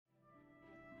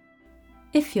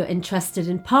If you're interested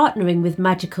in partnering with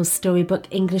Magical Storybook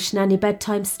English Nanny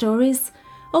Bedtime Stories,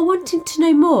 or wanting to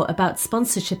know more about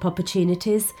sponsorship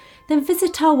opportunities, then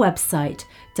visit our website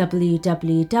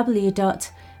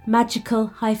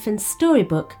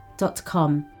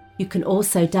www.magical-storybook.com. You can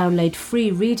also download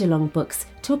free read-along books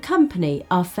to accompany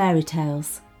our fairy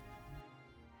tales.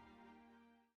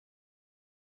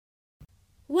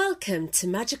 Welcome to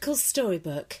Magical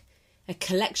Storybook, a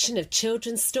collection of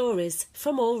children's stories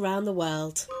from all around the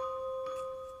world.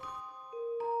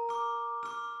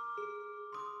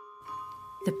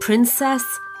 The Princess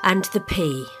and the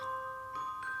Pea.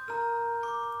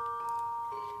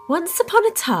 Once upon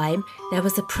a time, there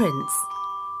was a prince.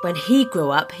 When he grew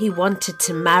up, he wanted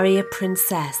to marry a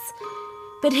princess,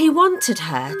 but he wanted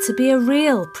her to be a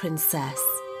real princess.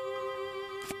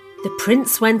 The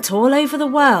prince went all over the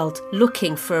world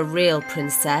looking for a real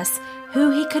princess who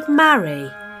he could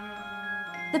marry.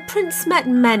 The prince met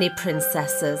many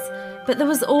princesses, but there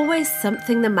was always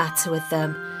something the matter with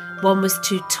them. One was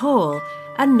too tall,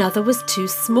 another was too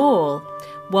small.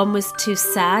 One was too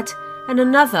sad, and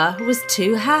another was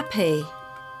too happy.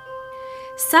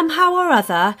 Somehow or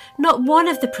other, not one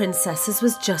of the princesses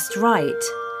was just right.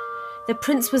 The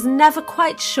prince was never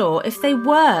quite sure if they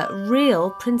were real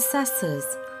princesses.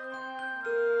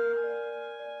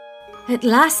 At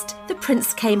last, the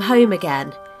prince came home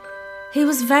again. He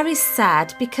was very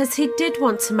sad because he did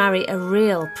want to marry a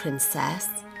real princess.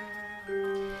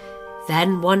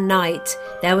 Then one night,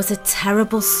 there was a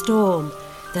terrible storm.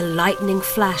 The lightning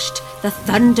flashed, the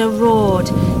thunder roared,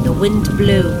 the wind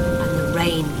blew, and the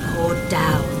rain poured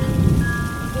down.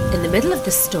 In the middle of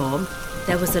the storm,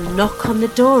 there was a knock on the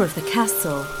door of the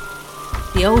castle.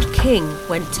 The old king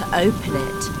went to open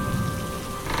it.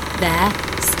 There,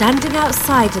 standing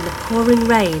outside in the pouring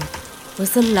rain,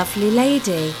 was a lovely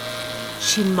lady.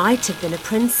 She might have been a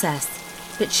princess,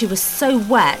 but she was so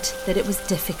wet that it was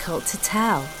difficult to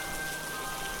tell.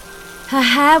 Her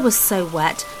hair was so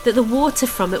wet that the water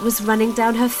from it was running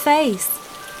down her face.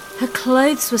 Her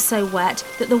clothes were so wet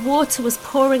that the water was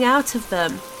pouring out of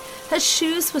them. Her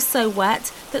shoes were so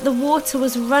wet that the water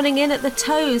was running in at the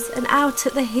toes and out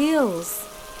at the heels.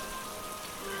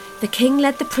 The king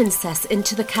led the princess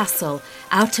into the castle,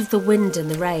 out of the wind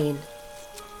and the rain.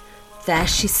 There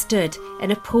she stood in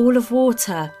a pool of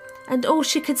water, and all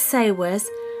she could say was,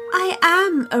 "I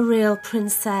am a real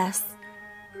princess."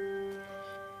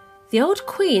 The old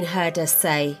queen heard her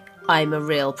say, "I'm a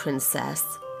real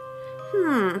princess."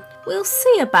 We'll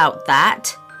see about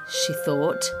that, she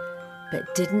thought,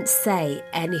 but didn't say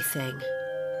anything.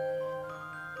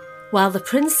 While the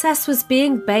princess was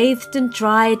being bathed and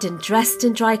dried and dressed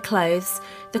in dry clothes,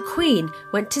 the queen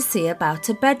went to see about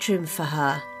a bedroom for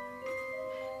her.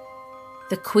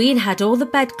 The queen had all the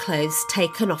bedclothes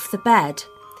taken off the bed.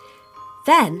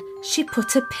 Then she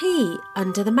put a pea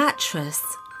under the mattress.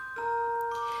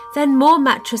 Then more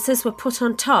mattresses were put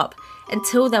on top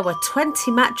until there were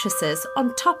 20 mattresses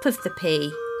on top of the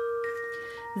pea.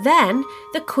 Then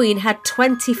the queen had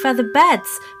 20 feather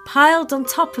beds piled on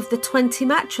top of the 20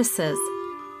 mattresses.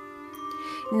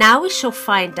 "Now we shall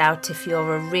find out if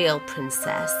you're a real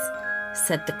princess,"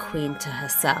 said the queen to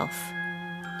herself.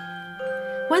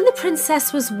 When the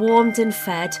princess was warmed and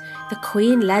fed, the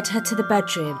queen led her to the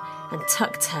bedroom and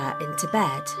tucked her into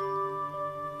bed.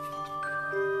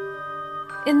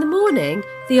 In the morning,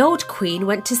 the old queen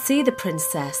went to see the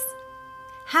princess.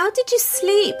 "How did you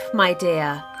sleep, my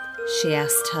dear?" she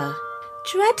asked her.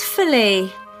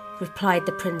 "Dreadfully," replied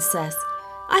the princess.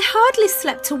 "I hardly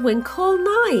slept a wink all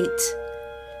night."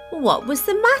 "What was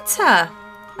the matter?"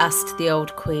 asked the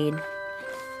old queen.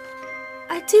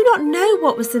 "I do not know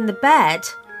what was in the bed,"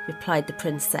 replied the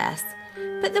princess,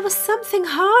 "but there was something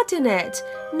hard in it.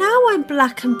 Now I'm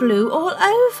black and blue all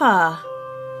over."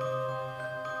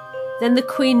 Then the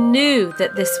queen knew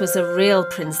that this was a real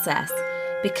princess,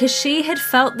 because she had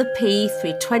felt the pea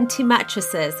through 20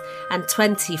 mattresses and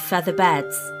 20 feather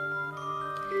beds.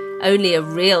 Only a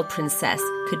real princess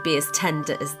could be as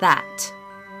tender as that.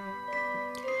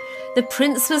 The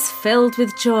prince was filled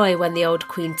with joy when the old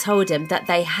queen told him that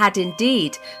they had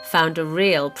indeed found a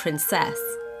real princess.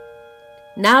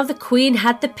 Now the queen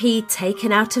had the pea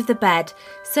taken out of the bed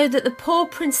so that the poor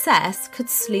princess could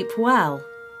sleep well.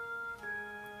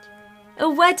 A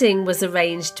wedding was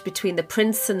arranged between the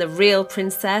prince and the real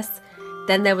princess.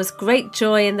 Then there was great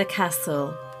joy in the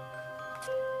castle.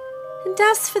 And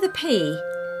as for the pea,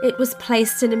 it was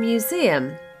placed in a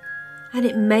museum, and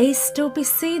it may still be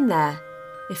seen there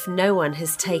if no one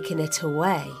has taken it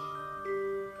away.